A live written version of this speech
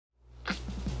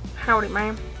Howdy,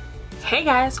 man. Hey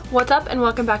guys, what's up and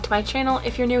welcome back to my channel.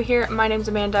 If you're new here, my name's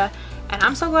Amanda and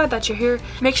I'm so glad that you're here.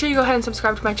 Make sure you go ahead and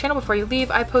subscribe to my channel before you leave.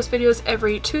 I post videos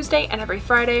every Tuesday and every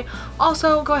Friday.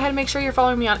 Also, go ahead and make sure you're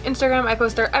following me on Instagram. I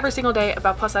post there every single day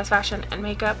about plus size fashion and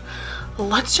makeup.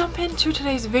 Let's jump into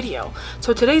today's video.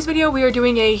 So today's video we are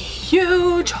doing a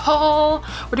huge haul.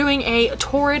 We're doing a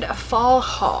Torrid fall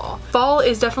haul. Fall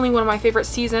is definitely one of my favorite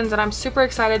seasons and I'm super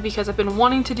excited because I've been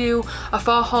wanting to do a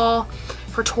fall haul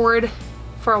for Torrid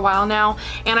for a while now,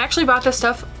 and I actually bought this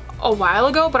stuff a while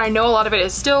ago, but I know a lot of it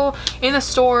is still in the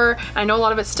store. I know a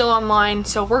lot of it's still online,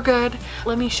 so we're good.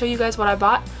 Let me show you guys what I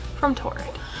bought from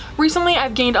Torrid. Recently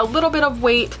I've gained a little bit of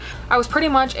weight. I was pretty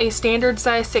much a standard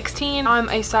size 16. I'm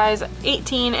a size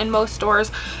 18 in most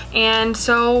stores, and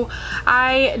so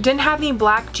I didn't have any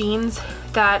black jeans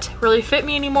that really fit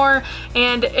me anymore,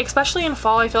 and especially in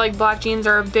fall I feel like black jeans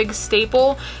are a big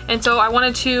staple, and so I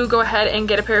wanted to go ahead and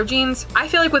get a pair of jeans. I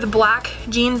feel like with black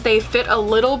jeans they fit a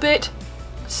little bit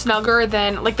snugger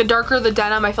than, like, the darker the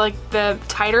denim, I feel like the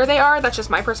tighter they are. That's just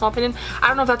my personal opinion. I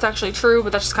don't know if that's actually true,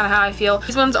 but that's just kind of how I feel.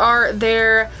 These ones are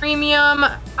their premium,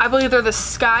 I believe they're the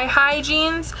Sky High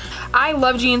jeans. I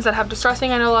love jeans that have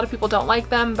distressing. I know a lot of people don't like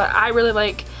them, but I really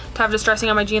like to have distressing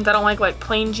on my jeans. I don't like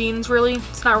plain jeans really.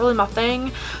 It's not really my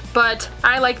thing, but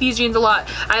I like these jeans a lot.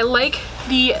 I like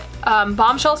the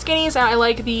bombshell skinnies and I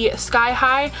like the Sky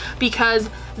High because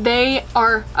they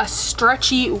are a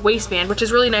stretchy waistband, which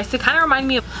is really nice. They kind of remind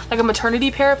me of like a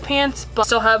maternity pair of pants, but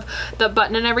still have the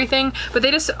button and everything, but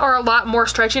they just are a lot more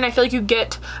stretchy, and I feel like you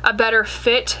get a better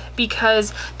fit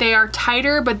because they are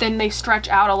tighter, but then they stretch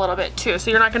out a little bit too,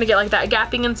 so you're not going to get like that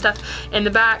gapping and stuff in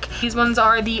the back. These ones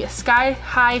are the Sky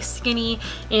High skinny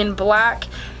in black,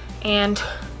 and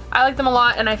I like them a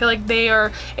lot, and I feel like they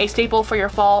are a staple for your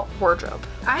fall wardrobe.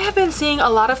 I have been seeing a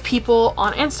lot of people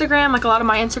on Instagram, like a lot of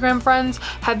my Instagram friends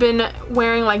have been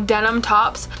wearing like denim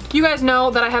tops. You guys know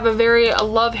that I have a very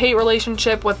love-hate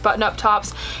relationship with button-up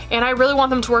tops, and I really want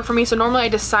them to work for me, so normally I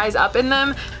just size up in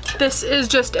them. This is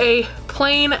just a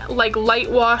plain, like,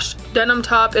 light wash denim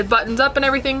top. It buttons up and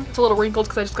everything. It's a little wrinkled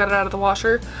because I just got it out of the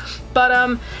washer,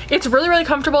 but it's really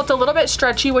comfortable. It's a little bit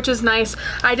stretchy, which is nice.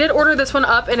 I did order this one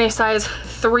up in a size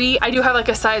 3. I do have like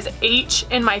a size H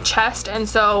in my chest, and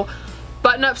so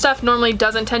button-up stuff normally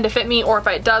doesn't tend to fit me, or if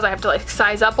it does I have to like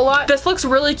size up a lot. This looks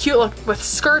really cute with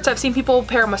skirts. I've seen people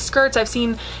pair them with skirts. I've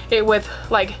seen it with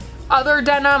like other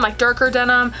denim, like darker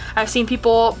denim. I've seen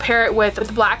people pair it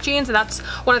with black jeans, and that's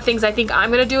one of the things I think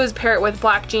I'm gonna do is pair it with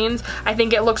black jeans. I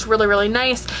think it looks really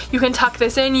nice. You can tuck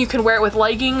this in, you can wear it with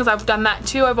leggings. I've done that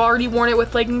too. I've already worn it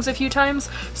with leggings a few times.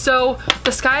 So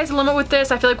the sky's the limit with this.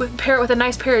 I feel like we can pair it with a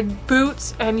nice pair of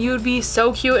boots and you'd be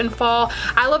so cute in fall.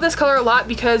 I love this color a lot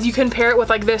because you can pair it with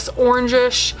like this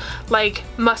orangish, like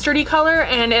mustardy color,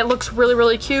 and it looks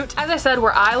really cute. As I said,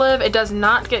 where I live, it does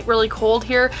not get really cold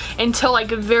here until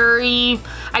like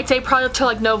I'd say probably up till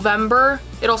like November.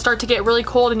 It'll start to get really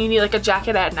cold and you need like a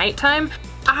jacket at nighttime.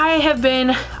 I have been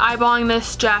eyeballing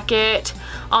this jacket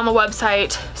on the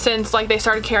website since like they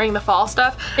started carrying the fall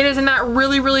stuff. It is in that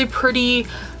really pretty,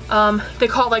 they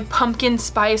call it like pumpkin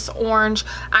spice orange.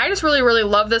 I just really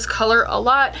love this color a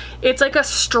lot. It's like a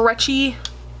stretchy,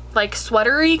 like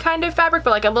sweatery kind of fabric, but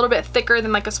like a little bit thicker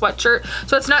than like a sweatshirt,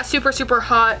 so it's not super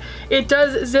hot. It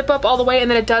does zip up all the way, and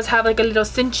then it does have like a little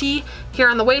cinchy here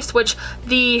on the waist, which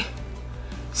the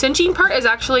cinching part is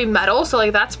actually metal, so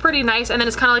like that's pretty nice, and then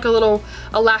it's kind of like a little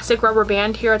elastic rubber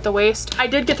band here at the waist. I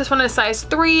did get this one in a size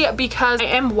 3 because I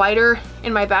am wider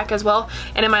in my back as well,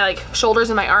 and in my like shoulders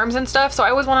and my arms and stuff, so I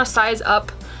always want to size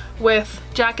up with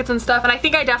jackets and stuff, and I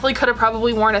think I definitely could have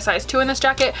probably worn a size 2 in this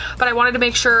jacket, but I wanted to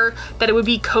make sure that it would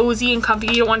be cozy and comfy.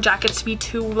 You don't want jackets to be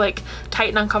too like tight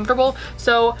and uncomfortable,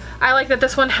 so I like that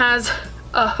this one has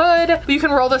a hood. You can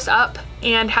roll this up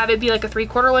and have it be like a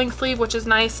 3/4 length sleeve, which is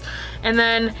nice, and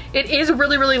then it is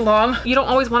really long. You don't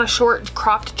always want a short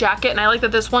cropped jacket, and I like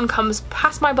that this one comes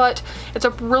past my butt. It's a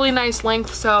really nice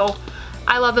length, so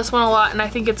I love this one a lot, and I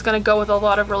think it's gonna go with a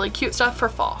lot of really cute stuff for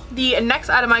fall. The next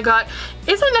item I got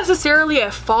isn't necessarily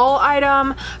a fall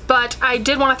item, but I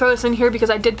did want to throw this in here because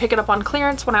I did pick it up on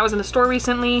clearance when I was in the store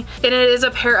recently, and it is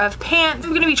a pair of pants.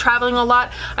 I'm gonna be traveling a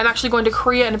lot. I'm actually going to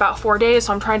Korea in about 4 days,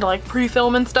 so I'm trying to like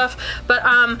pre-film and stuff, but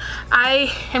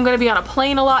I am gonna be on a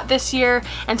plane a lot this year,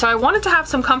 and so I wanted to have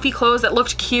some comfy clothes that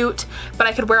looked cute but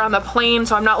I could wear on the plane,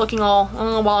 so I'm not looking all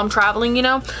while I'm traveling, you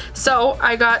know. So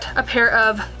I got a pair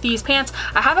of these pants.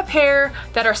 I have a pair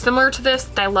that are similar to this.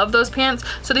 I love those pants.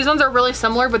 So these ones are really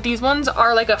similar, but these ones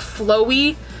are like a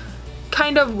flowy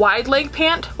kind of wide leg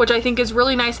pant, which I think is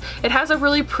really nice. It has a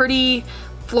really pretty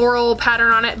floral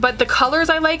pattern on it, but the colors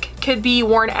I like could be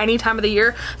worn any time of the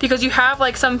year because you have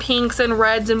like some pinks and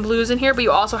reds and blues in here, but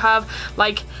you also have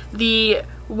like the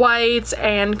whites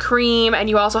and cream, and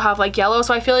you also have like yellow.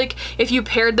 So I feel like if you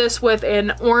paired this with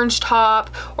an orange top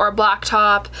or a black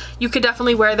top, you could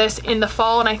definitely wear this in the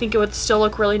fall, and I think it would still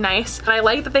look really nice. And I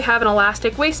like that they have an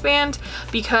elastic waistband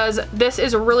because this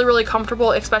is really, really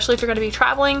comfortable, especially if you're going to be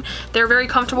traveling. They're very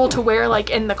comfortable to wear like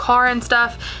in the car and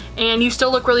stuff, and you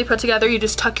still look really put together. You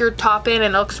just tuck your top in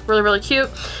and it looks really, really cute.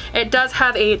 It does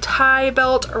have a tie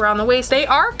belt around the waist. They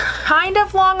are kind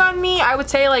of long on me. I would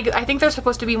say, like, I think they're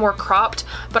supposed to be more cropped,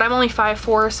 but I'm only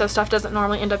 5'4", so stuff doesn't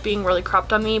normally end up being really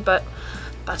cropped on me, but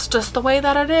that's just the way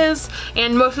that it is.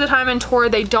 And most of the time in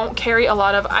Torrid, they don't carry a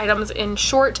lot of items in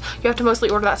short. You have to mostly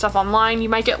order that stuff online. You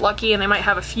might get lucky and they might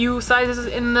have a few sizes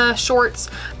in the shorts,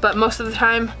 but most of the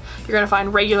time you're gonna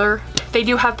find regular. They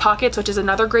do have pockets, which is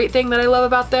another great thing that I love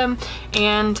about them,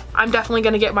 and I'm definitely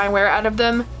gonna get my wear out of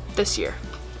them this year.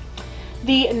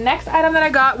 The next item that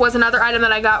I got was another item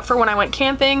that I got for when I went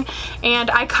camping, and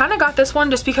I kind of got this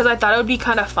one just because I thought it would be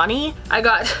kind of funny. I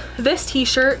got this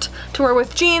t-shirt to wear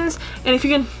with jeans, and if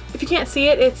you can't see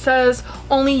it, it says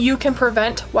 "Only you can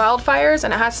prevent wildfires,"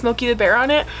 and it has Smokey the Bear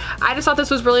on it. I just thought this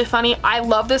was really funny. I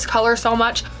love this color so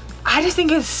much. I just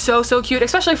think it's so, so cute,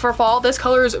 especially for fall. This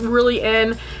color is really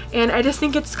in, and I just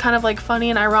think it's kind of like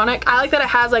funny and ironic. I like that it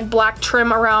has like black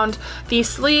trim around the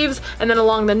sleeves and then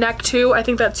along the neck too. I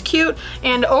think that's cute,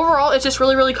 and overall it's just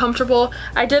really, really comfortable.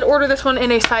 I did order this one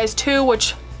in a size 2,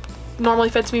 which normally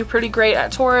fits me pretty great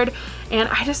at Torrid, and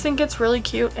I just think it's really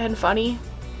cute and funny,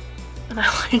 and I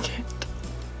like it.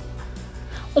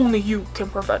 Only you can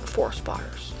prevent forest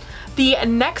fires. The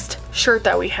next shirt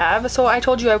that we have, so I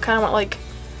told you I kind of went like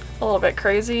a little bit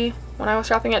crazy when I was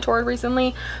shopping at Torrid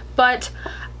recently, but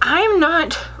I'm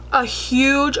not a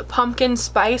huge pumpkin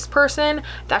spice person.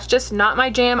 That's just not my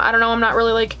jam. I don't know, I'm not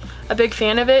really like a big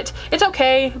fan of it. It's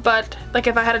okay, but like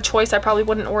if I had a choice, I probably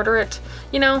wouldn't order it,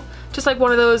 you know, just like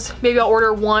one of those, maybe I'll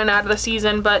order one out of the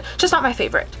season, but just not my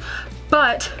favorite.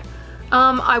 But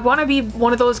I want to be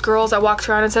one of those girls that walks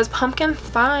around and says pumpkin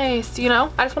spice, you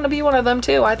know? I just want to be one of them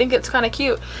too. I think it's kind of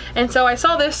cute. And so I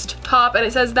saw this top and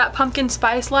it says "That pumpkin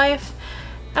spice life."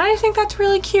 And I just think that's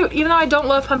really cute. Even though I don't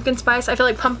love pumpkin spice, I feel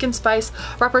like pumpkin spice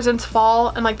represents fall,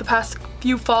 and like the past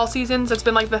few fall seasons, it's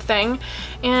been like the thing.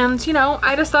 And you know,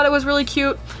 I just thought it was really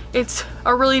cute. It's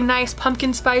a really nice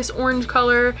pumpkin spice orange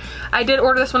color. I did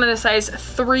order this one in a size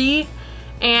 3.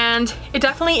 And it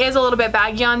definitely is a little bit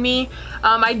baggy on me.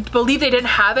 I believe they didn't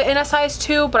have it in a size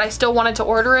 2, but I still wanted to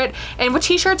order it. And with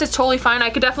t-shirts, it's totally fine.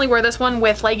 I could definitely wear this one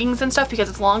with leggings and stuff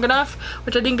because it's long enough,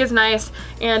 which I think is nice.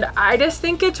 And I just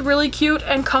think it's really cute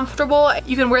and comfortable.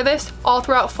 You can wear this all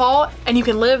throughout fall, and you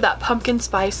can live that pumpkin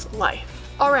spice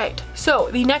life. All right, so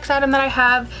the next item that I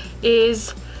have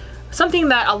is something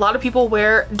that a lot of people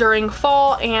wear during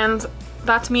fall, and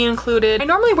that's me included. I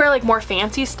normally wear like more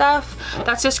fancy stuff.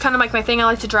 That's just kind of like my thing. I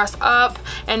like to dress up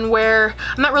and wear,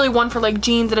 I'm not really one for like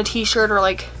jeans and a t-shirt or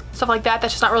like stuff like that.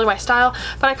 That's just not really my style,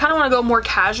 but I kind of want to go more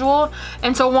casual.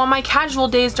 And so on my casual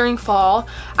days during fall,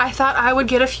 I thought I would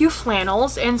get a few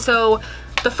flannels. And so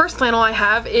the first flannel I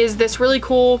have is this really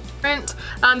cool print.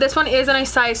 This one is in a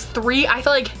size 3. I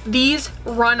feel like these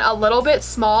run a little bit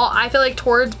small. I feel like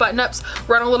Torrid's button-ups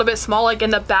run a little bit small, like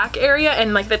in the back area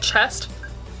and like the chest.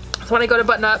 So when I go to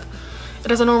button up, it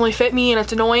doesn't normally fit me and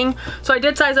it's annoying. So I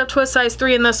did size up to a size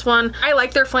 3 in this one. I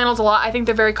like their flannels a lot. I think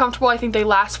they're very comfortable. I think they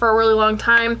last for a really long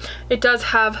time. It does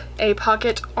have a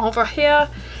pocket over here,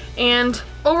 and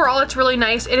overall it's really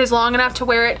nice. It is long enough to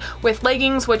wear it with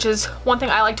leggings, which is one thing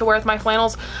I like to wear with my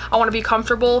flannels. I want to be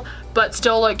comfortable but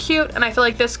still look cute, and I feel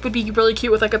like this would be really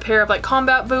cute with like a pair of like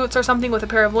combat boots or something with a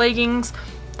pair of leggings.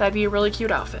 That'd be a really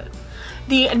cute outfit.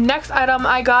 The next item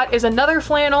I got is another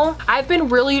flannel. I've been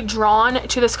really drawn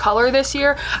to this color this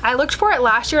year. I looked for it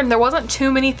last year and there wasn't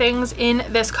too many things in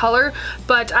this color,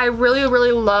 but I really,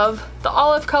 really love the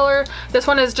olive color. This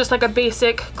one is just like a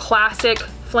basic classic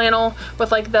flannel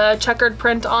with like the checkered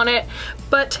print on it,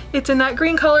 but it's in that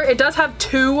green color. It does have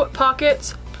 2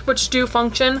 pockets which do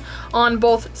function on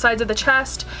both sides of the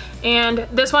chest, and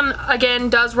this one again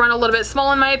does run a little bit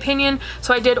small in my opinion,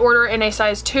 so I did order it in a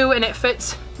size 2 and it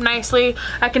fits nicely.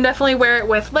 I can definitely wear it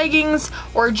with leggings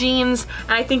or jeans,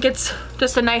 and I think it's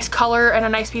just a nice color and a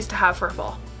nice piece to have for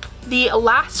fall. The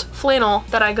last flannel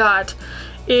that I got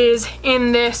is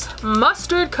in this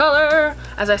mustard color.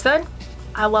 As I said,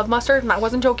 I love mustard and I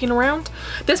wasn't joking around.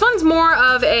 This one's more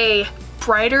of a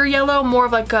brighter yellow, more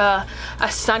of like a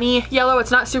sunny yellow.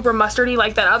 It's not super mustardy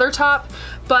like that other top,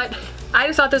 but I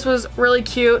just thought this was really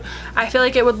cute. I feel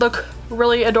like it would look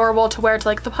really adorable to wear to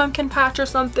like the pumpkin patch or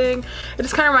something. It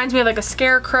just kind of reminds me of like a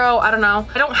scarecrow. I don't know.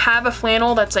 I don't have a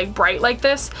flannel that's like bright like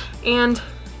this, and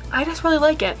I just really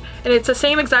like it. And it's the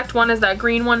same exact one as that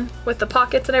green one with the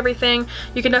pockets and everything.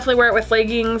 You can definitely wear it with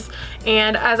leggings.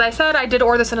 And as I said, I did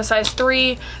order this in a size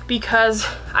 3 because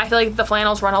I feel like the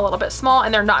flannels run a little bit small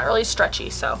and they're not really stretchy.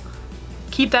 So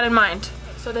keep that in mind.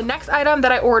 So the next item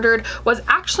that I ordered was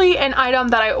actually an item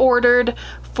that I ordered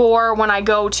for when I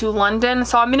go to London.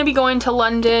 So I'm going to be going to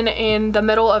London in the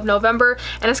middle of November,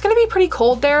 and it's going to be pretty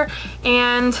cold there.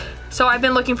 And so I've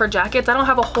been looking for jackets. I don't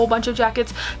have a whole bunch of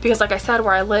jackets because, like I said,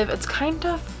 where I live, it's kind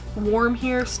of warm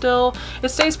here still. It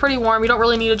stays pretty warm. You don't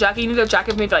really need a jacket. You need a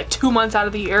jacket maybe like 2 months out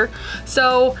of the year.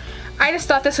 So I just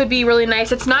thought this would be really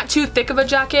nice. It's not too thick of a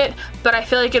jacket, but I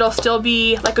feel like it'll still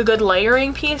be like a good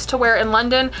layering piece to wear in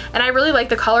London. And I really like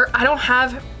the color. I don't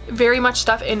have very much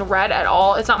stuff in red at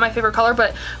all. It's not my favorite color,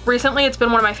 but recently it's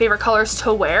been one of my favorite colors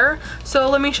to wear. So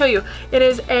let me show you. It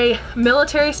is a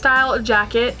military style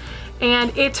jacket,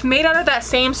 and it's made out of that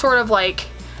same sort of like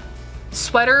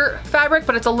sweater fabric,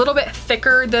 but it's a little bit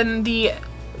thicker than the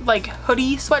like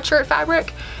hoodie sweatshirt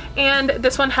fabric. And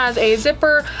this one has a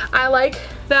zipper. I like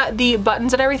that the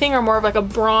buttons and everything are more of like a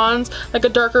bronze, like a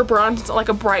darker bronze. It's not like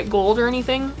a bright gold or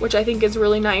anything, which I think is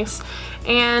really nice.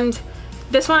 And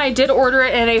this one I did order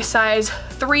it in a size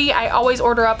 3. I always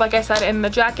order up, like I said, in the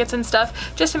jackets and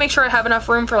stuff, just to make sure I have enough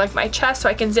room for like my chest so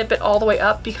I can zip it all the way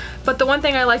up. But the one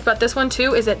thing I like about this one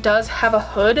too is it does have a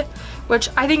hood, which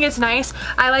I think is nice.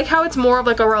 I like how it's more of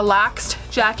like a relaxed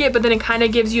jacket, but then it kind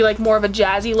of gives you like more of a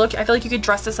jazzy look. I feel like you could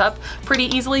dress this up pretty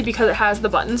easily because it has the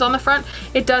buttons on the front.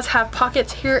 It does have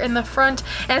pockets here in the front,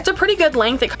 and it's a pretty good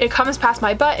length. It comes past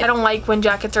my butt. I don't like when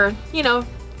jackets are, you know,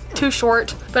 too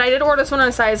short, but I did order this one in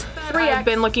a size 3. I've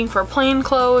been looking for plain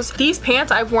clothes. These pants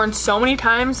I've worn so many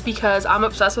times because I'm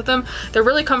obsessed with them. They're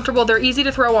really comfortable. They're easy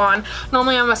to throw on.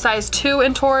 Normally I'm a size 2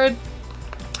 in Torrid,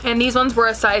 and these ones were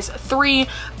a size 3,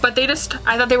 but I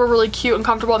thought they were really cute and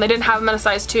comfortable, and they didn't have them in a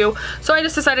size 2, so I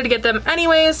just decided to get them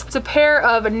anyways. It's a pair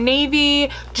of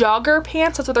navy jogger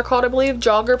pants. That's what they're called, I believe,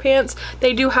 jogger pants.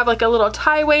 They do have like a little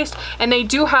tie waist, and they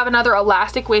do have another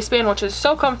elastic waistband, which is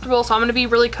so comfortable. So I'm gonna be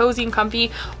really cozy and comfy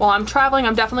while I'm traveling.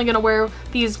 I'm definitely gonna wear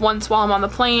these once while I'm on the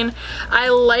plane. I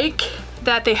like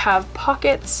that they have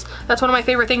pockets. That's one of my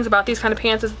favorite things about these kind of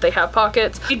pants, is that they have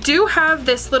pockets. They do have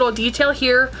this little detail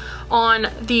here on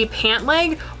the pant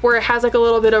leg where it has like a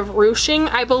little bit of ruching.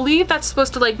 I believe that's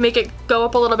supposed to like make it go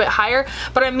up a little bit higher,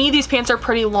 but on me these pants are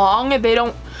pretty long.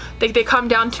 They come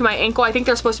down to my ankle. I think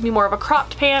they're supposed to be more of a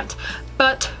cropped pant,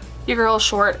 but your girl is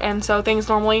short, and so things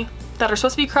normally that are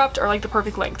supposed to be cropped are like the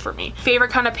perfect length for me. Favorite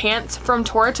kind of pants from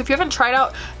Torrid. So if you haven't tried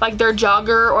out like their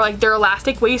jogger or like their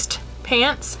elastic waist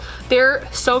pants, they're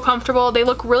so comfortable. They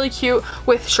look really cute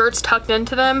with shirts tucked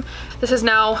into them. This is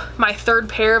now my 3rd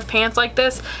pair of pants like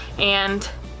this, and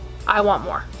I want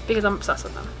more because I'm obsessed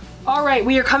with them. All right,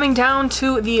 we are coming down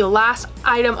to the last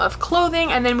item of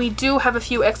clothing, and then we do have a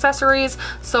few accessories.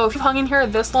 So if you've hung in here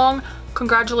this long,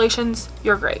 congratulations,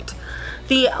 you're great.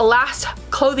 The last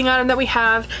clothing item that we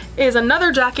have is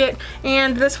another jacket,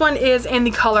 and this one is in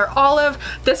the color olive.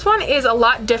 This one is a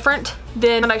lot different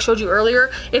than what I showed you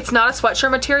earlier. It's not a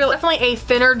sweatshirt material, definitely a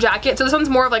thinner jacket. So this one's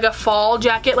more of like a fall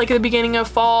jacket, like at the beginning of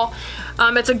fall.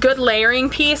 It's a good layering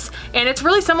piece, and it's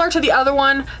really similar to the other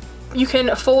one. You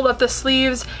can fold up the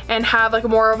sleeves and have like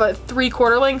more of a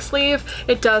 3/4 length sleeve.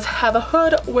 It does have a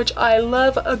hood, which I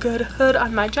love a good hood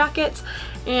on my jackets,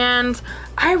 and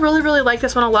I really like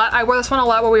this one a lot. I wore this one a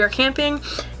lot while we were camping,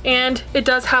 and it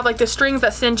does have like the strings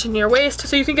that cinch in your waist,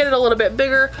 so you can get it a little bit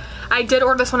bigger. I did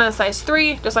order this one in a size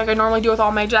 3, just like I normally do with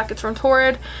all my jackets from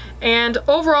Torrid, and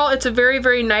overall it's a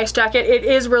very nice jacket. It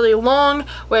is really long,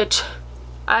 which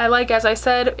I like, as I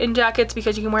said, in jackets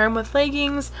because you can wear them with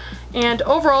leggings. And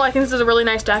overall, I think this is a really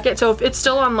nice jacket. So if it's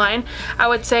still online, I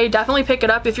would say definitely pick it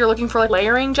up if you're looking for a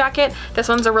layering jacket. This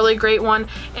one's a really great one.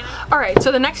 Alright,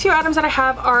 so the next few items that I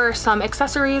have are some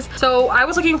accessories. So I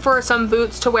was looking for some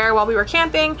boots to wear while we were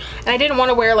camping, and I didn't want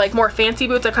to wear like more fancy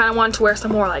boots. I kind of wanted to wear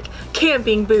some more like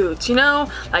camping boots, you know,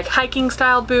 like hiking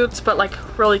style boots, but like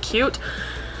really cute.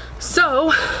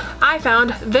 So I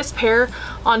found this pair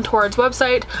on Torrid's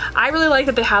website. I really like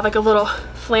that they have like a little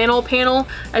flannel panel.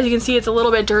 As you can see, it's a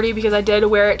little bit dirty because I did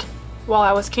wear it while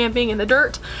I was camping in the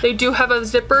dirt. They do have a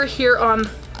zipper here on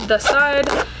the side.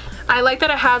 I like that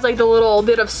it has like the little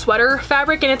bit of sweater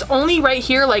fabric, and it's only right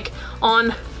here like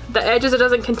on the edges. It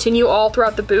doesn't continue all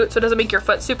throughout the boot, so it doesn't make your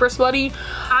foot super sweaty.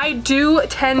 I do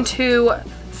tend to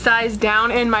size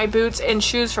down in my boots and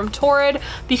shoes from Torrid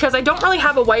because I don't really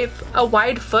have a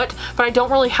wide foot, but I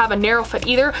don't really have a narrow foot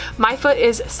either. My foot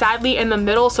is sadly in the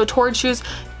middle, so Torrid shoes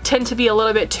tend to be a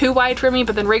little bit too wide for me,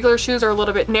 but then regular shoes are a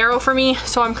little bit narrow for me.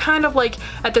 So I'm kind of like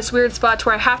at this weird spot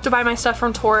where I have to buy my stuff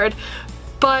from Torrid,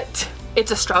 but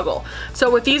it's a struggle.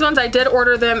 So with these ones, I did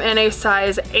order them in a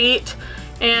size 8.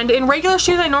 And in regular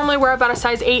shoes, I normally wear about a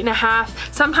size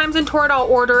 8.5. Sometimes in Torrid, I'll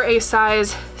order a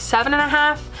size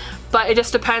 7.5, but it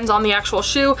just depends on the actual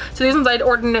shoe. So these ones I'd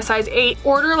ordered in a size 8.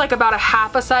 Order like about a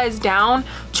half a size down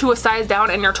to a size down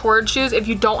in your Torrid shoes if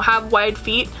you don't have wide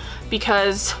feet,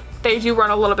 because they do run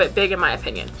a little bit big in my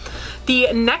opinion.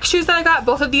 The next shoes that I got,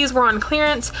 both of these were on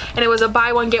clearance, and it was a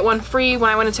buy one get one free when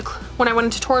I went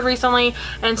into Torrid recently.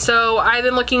 And so I've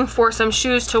been looking for some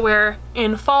shoes to wear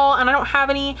in fall, and I don't have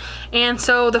any. And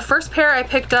so the first pair I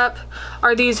picked up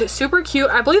are these super cute,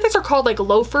 I believe these are called like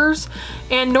loafers.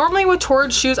 And normally with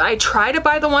Torrid shoes, I try to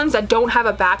buy the ones that don't have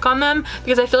a back on them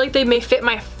because I feel like they may fit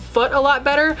my foot a lot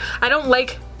better. I don't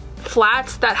like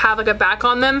flats that have like a back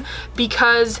on them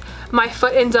because my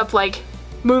foot ends up like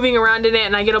moving around in it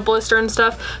and I get a blister and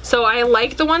stuff. So I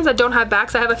like the ones that don't have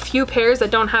backs. I have a few pairs that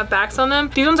don't have backs on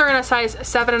them. These ones are in a size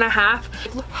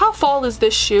 7.5. How fall is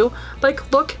this shoe?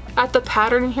 Like, look at the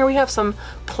pattern in here. We have some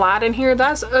plaid in here.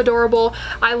 That's adorable.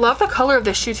 I love the color of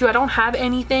this shoe too. I don't have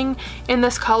anything in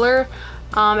this color.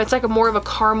 It's like a more of a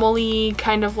caramel-y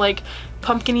kind of like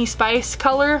pumpkin-y spice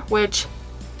color, which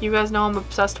you guys know I'm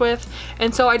obsessed with.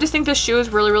 And so I just think this shoe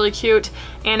is really, really cute,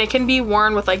 and it can be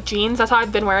worn with like jeans. That's how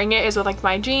I've been wearing it, is with like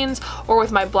my jeans or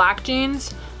with my black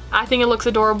jeans. I think it looks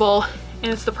adorable,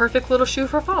 and it's the perfect little shoe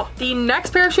for fall. The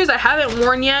next pair of shoes I haven't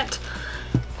worn yet,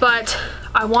 but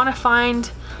I want to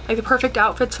find like the perfect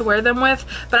outfit to wear them with.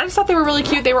 But I just thought they were really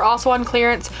cute. They were also on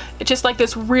clearance. It's just like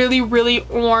this really, really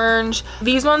orange.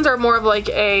 These ones are more of like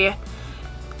a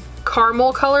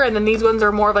caramel color, and then these ones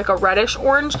are more of like a reddish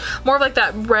orange, more of like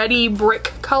that reddy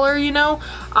brick color, you know.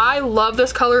 I love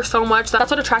this color so much.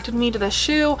 That's what attracted me to this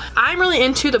shoe. I'm really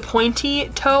into the pointy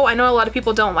toe. I know a lot of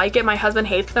people don't like it. My husband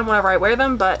hates them whenever I wear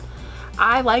them, but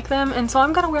I like them, and so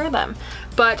I'm gonna wear them.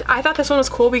 But I thought this one was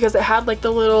cool because it had like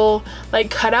the little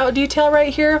like cutout detail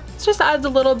right here. It just adds a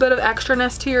little bit of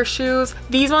extraness to your shoes.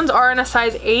 These ones are in a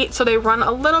size 8, so they run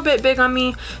a little bit big on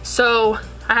me, so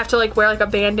I have to like wear like a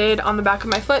band-aid on the back of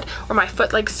my foot, or my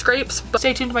foot like scrapes. But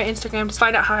stay tuned to my Instagram to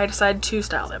find out how I decide to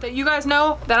style them. But you guys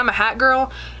know that I'm a hat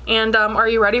girl, and are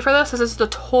you ready for this? This is the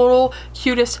total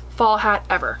cutest fall hat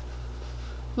ever.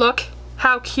 Look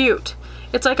how cute.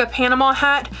 It's like a Panama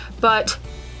hat, but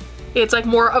it's like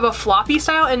more of a floppy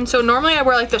style. And so normally I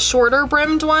wear like the shorter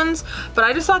brimmed ones, but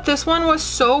I just thought this one was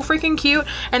so freaking cute.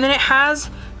 And then it has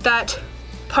that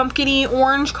pumpkin-y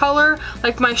orange color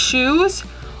like my shoes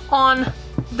on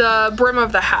the brim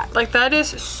of the hat. Like, that is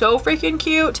so freaking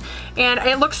cute, and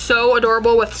it looks so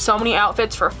adorable with so many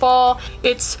outfits for fall.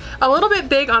 It's a little bit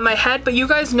big on my head, but you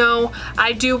guys know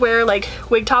I do wear like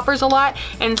wig toppers a lot,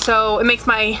 and so it makes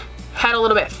my head a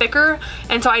little bit thicker,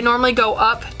 and so I normally go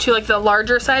up to like the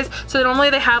larger size. So normally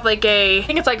they have like I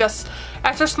think it's like a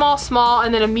extra small,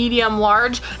 and then a medium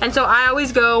large, and so I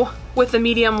always go with the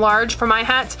medium large for my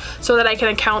hats so that I can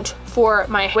account for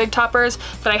my wig toppers,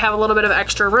 that I have a little bit of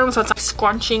extra room so it's not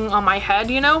scrunching on my head,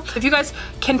 you know. If you guys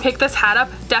can pick this hat up,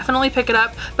 definitely pick it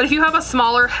up. But if you have a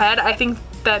smaller head, I think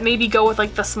that maybe go with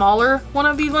like the smaller one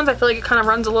of these ones. I feel like it kind of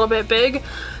runs a little bit big,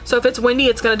 so if it's windy,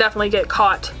 it's gonna definitely get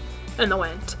caught in the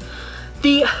wind.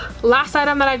 The last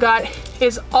item that I got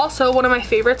is also one of my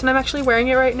favorites, and I'm actually wearing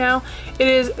it right now. It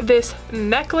is this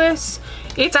necklace.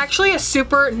 It's actually a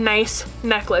super nice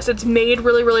necklace. It's made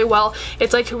really, really well.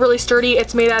 It's like really sturdy.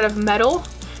 It's made out of metal,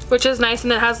 which is nice,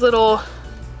 and it has little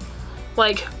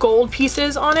like gold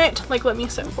pieces on it. Like, let me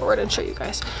step forward and show you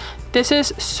guys. This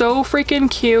is so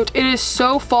freaking cute. It is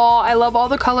so fall. I love all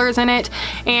the colors in it,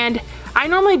 and I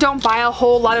normally don't buy a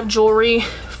whole lot of jewelry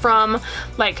from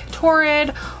like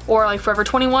Torrid or like Forever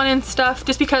 21 and stuff,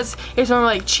 just because it's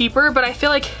normally like cheaper. But I feel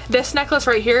like this necklace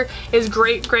right here is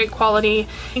great quality.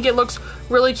 I think it looks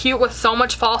really cute with so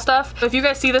much fall stuff. If you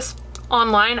guys see this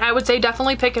online, I would say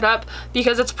definitely pick it up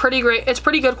because it's pretty great. It's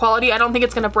pretty good quality. I don't think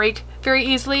it's gonna break very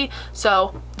easily,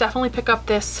 so definitely pick up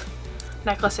this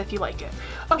necklace if you like it.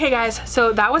 Okay guys,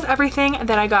 so that was everything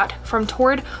that I got from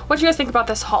Torrid. What do you guys think about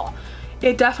this haul?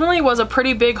 It definitely was a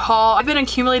pretty big haul. I've been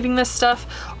accumulating this stuff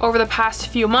over the past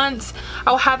few months.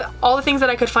 I'll have all the things that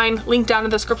I could find linked down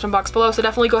in the description box below, so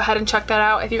definitely go ahead and check that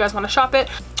out if you guys want to shop it.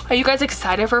 Are you guys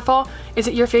excited for fall? Is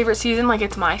it your favorite season like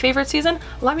it's my favorite season?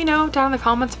 Let me know down in the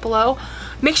comments below.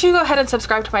 Make sure you go ahead and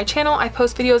subscribe to my channel. I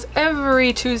post videos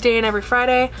every Tuesday and every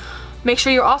Friday. Make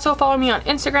sure you also follow me on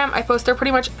Instagram. I post there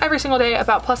pretty much every single day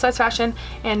about plus size fashion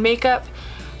and makeup.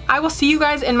 I will see you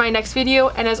guys in my next video,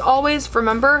 and as always,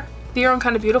 remember, be your own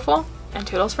kind of beautiful, and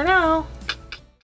toodles for now.